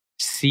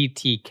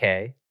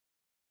 CTK,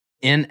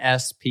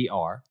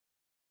 NSPR,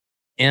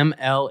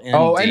 MLND.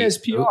 Oh,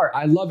 NSPR.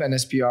 I love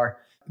NSPR.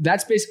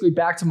 That's basically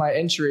back to my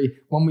entry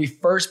when we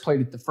first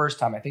played it the first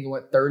time. I think it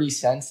went 30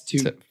 cents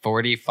to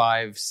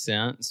 45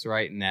 cents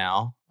right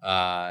now.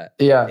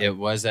 Yeah. It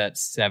was at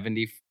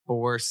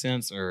 74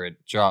 cents or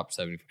it dropped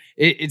 74.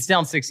 It's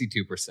down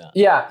 62%.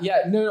 Yeah.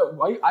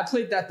 No. I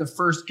played that the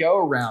first go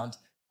around.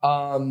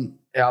 I'll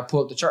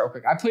pull up the chart real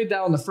quick. I played that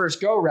on the first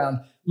go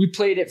around. We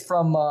played it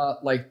from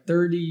like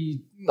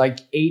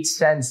 8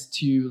 cents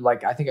to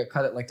like, I think I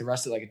cut it like the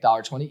rest of like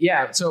 $1.20.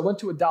 Yeah. So it went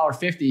to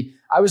 $1.50.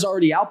 I was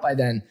already out by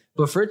then,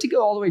 but for it to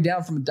go all the way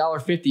down from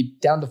 $1.50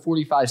 down to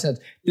 45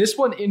 cents, this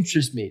one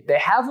interests me. They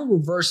have a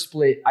reverse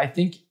split, I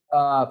think,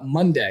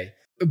 Monday,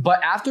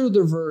 but after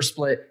the reverse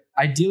split,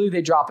 ideally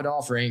they drop an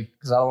offering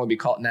because I don't want to be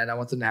caught in that. I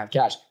want them to have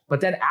cash.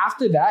 But then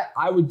after that,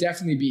 I would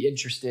definitely be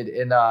interested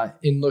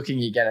in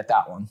looking again at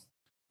that one.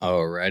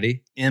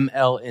 Alrighty.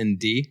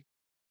 MLND,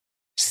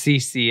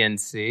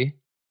 CCNC,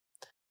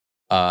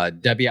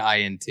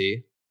 WINT.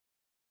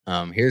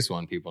 Here's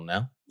one people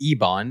know.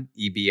 EBON,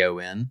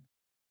 EBON,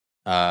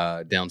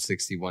 down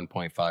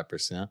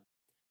 61.5%.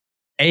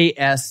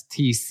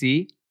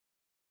 ASTC,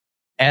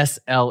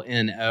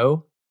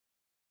 SLNO,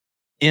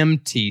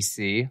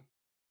 MTC,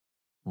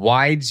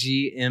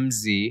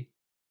 YGMZ,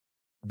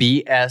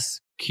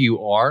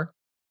 BSQR.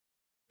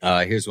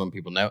 Here's one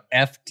people know.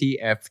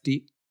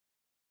 FTFT,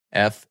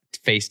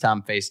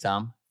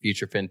 FaceTime,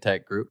 Future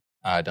FinTech Group,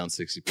 down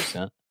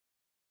 60%.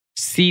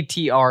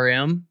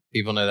 CTRM,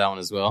 people know that one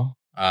as well,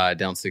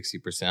 down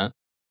 60%.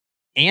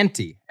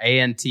 ANTE,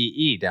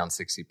 down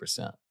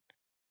 60%.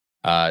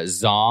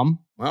 ZOM,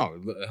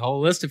 a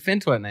whole list of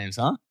FinTwit names,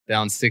 huh?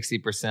 Down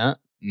 60%,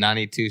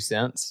 92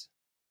 cents.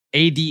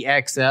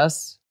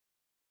 ADXS,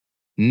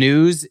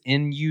 News,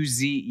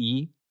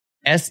 NUZE,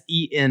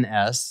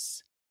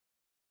 SENS,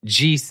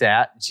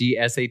 GSAT,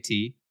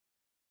 GSAT,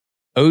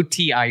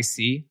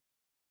 OTIC,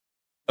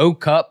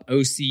 OCUP,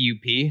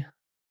 OCUP,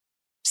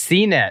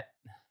 CNET,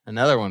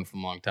 another one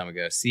from a long time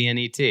ago,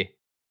 CNET.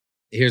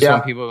 Here's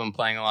one people have been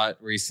playing a lot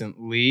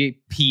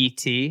recently.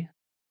 PT,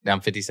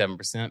 down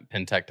 57%,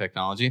 Pentech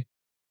Technology.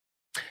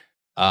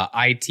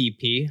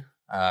 ITP,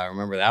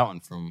 remember that one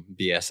from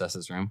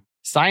BSS's room.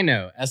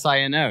 Sino,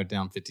 SINO,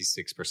 down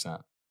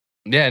 56%.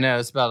 Yeah, no,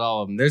 that's about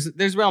all of them.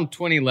 There's around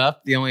 20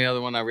 left. The only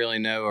other one I really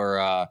know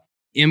are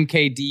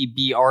MKD,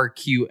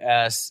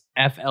 BRQS,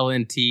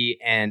 FLNT,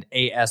 and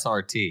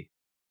ASRT.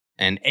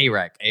 And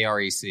AREC,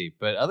 AREC.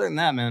 But other than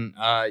that, man,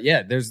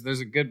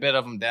 there's a good bit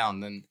of them down.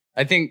 Then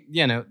I think,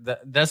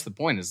 that's the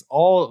point is a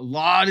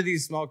lot of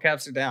these small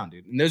caps are down,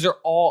 dude. And those are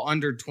all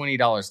under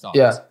 $20 stocks.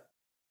 Yeah.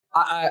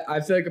 I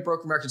feel like a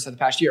broken record for the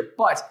past year,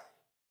 but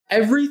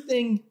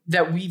everything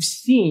that we've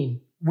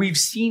seen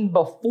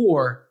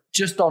before,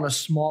 just on a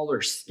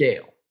smaller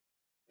scale.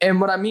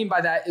 And what I mean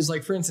by that is,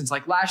 like, for instance,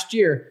 like last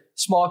year,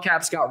 small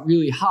caps got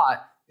really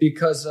hot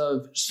because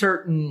of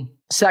certain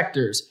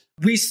sectors.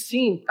 We've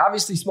seen,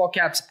 obviously, small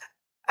caps,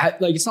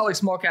 like, it's not like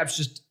small caps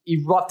just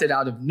erupted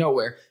out of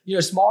nowhere.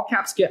 Small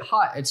caps get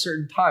hot at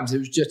certain times.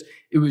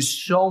 It was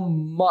so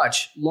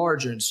much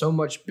larger and so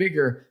much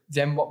bigger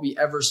than what we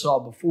ever saw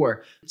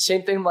before.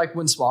 Same thing like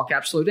when small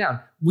caps slow down.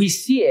 We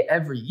see it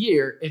every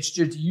year. It's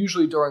just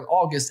usually during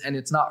August, and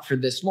it's not for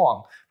this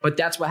long. But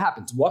that's what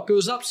happens. What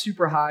goes up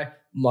super high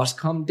must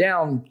come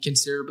down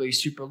considerably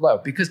super low,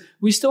 because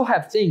we still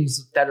have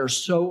things that are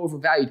so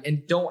overvalued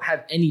and don't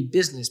have any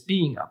business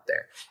being up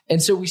there.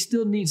 And so we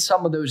still need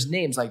some of those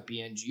names like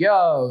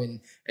BNGO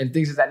and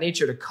things of that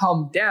nature to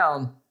come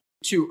down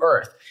to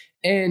earth.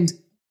 And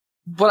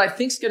what I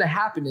think is going to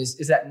happen is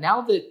that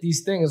now that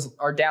these things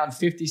are down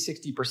 50,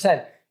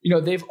 60%,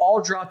 they've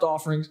all dropped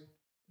offerings.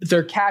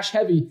 They're cash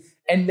heavy.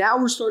 And now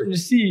we're starting to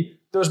see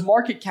those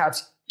market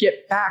caps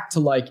get back to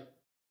like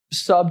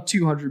sub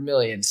 200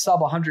 million,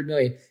 sub 100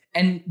 million.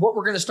 And what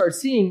we're going to start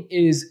seeing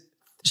is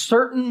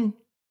certain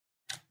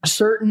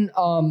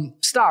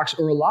stocks,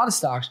 or a lot of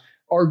stocks,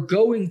 are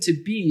going to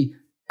be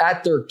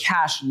at their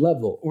cash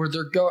level, or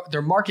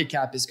their market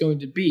cap is going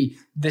to be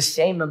the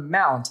same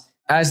amount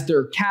as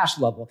their cash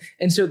level.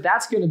 And so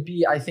that's going to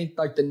be, I think,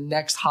 like the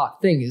next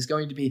hot thing is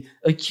going to be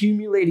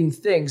accumulating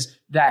things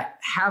that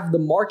have the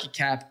market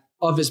cap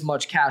of as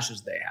much cash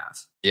as they have.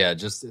 Yeah,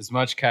 just as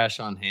much cash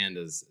on hand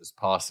as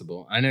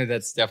possible. I know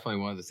that's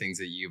definitely one of the things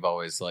that you've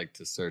always liked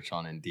to search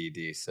on in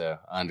DD. So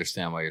I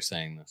understand why you're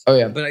saying this. Oh,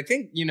 yeah. But I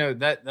think,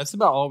 that's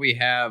about all we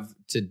have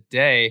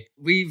today.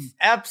 We've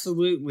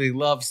absolutely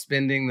loved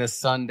spending this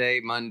Sunday,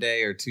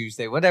 Monday, or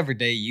Tuesday, whatever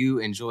day you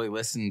enjoy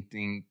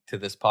listening to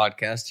this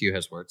podcast. You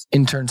has words.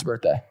 Intern's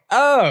birthday.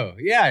 Oh,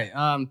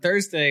 yeah.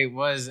 Thursday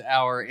was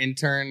our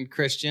intern,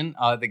 Christian,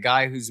 the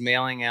guy who's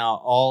mailing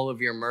out all of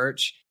your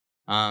merch.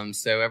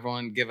 So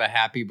everyone give a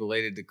happy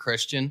belated to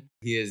Christian.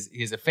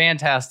 He's a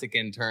fantastic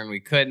intern. We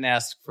couldn't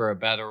ask for a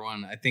better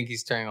one. I think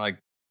he's turning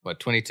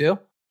 22?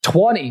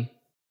 20.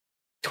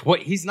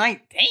 He's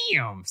 9.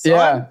 Damn, son.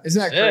 Yeah.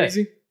 Isn't that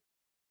crazy?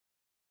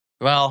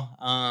 Well,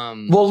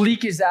 we'll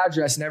leak his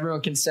address and everyone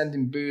can send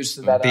him booze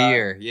to that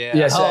beer. Yeah.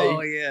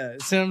 Yeah. Yeah.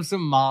 Send him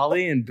some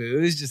Molly and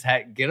booze. Just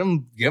get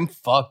him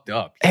fucked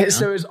up.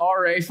 So his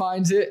RA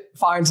finds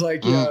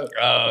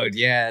oh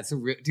yeah, it's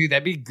dude.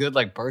 That'd be good,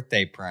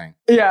 birthday prank.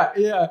 Yeah.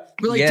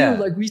 We're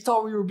dude, we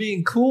thought we were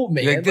being cool,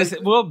 man.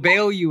 We'll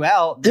bail you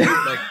out, dude.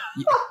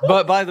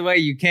 But by the way,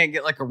 you can't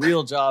get a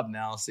real job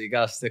now, so you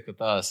gotta stick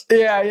with us.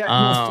 Yeah.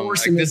 We'll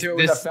force him into it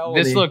with a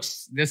felony.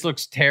 This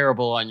looks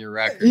terrible on your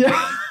record.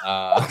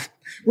 Yeah.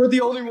 We're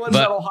the only ones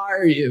that'll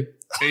hire you.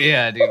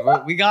 Yeah, dude.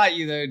 We got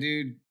you though,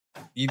 dude.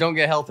 You don't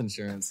get health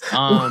insurance.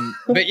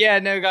 But yeah,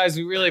 no, guys,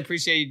 we really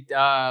appreciate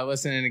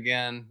listening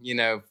again.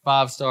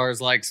 5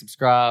 stars,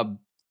 subscribe,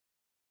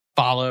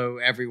 follow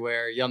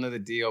everywhere. Y'all know the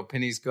deal.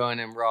 Penny's going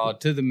in raw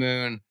to the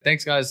moon.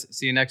 Thanks, guys.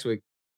 See you next week.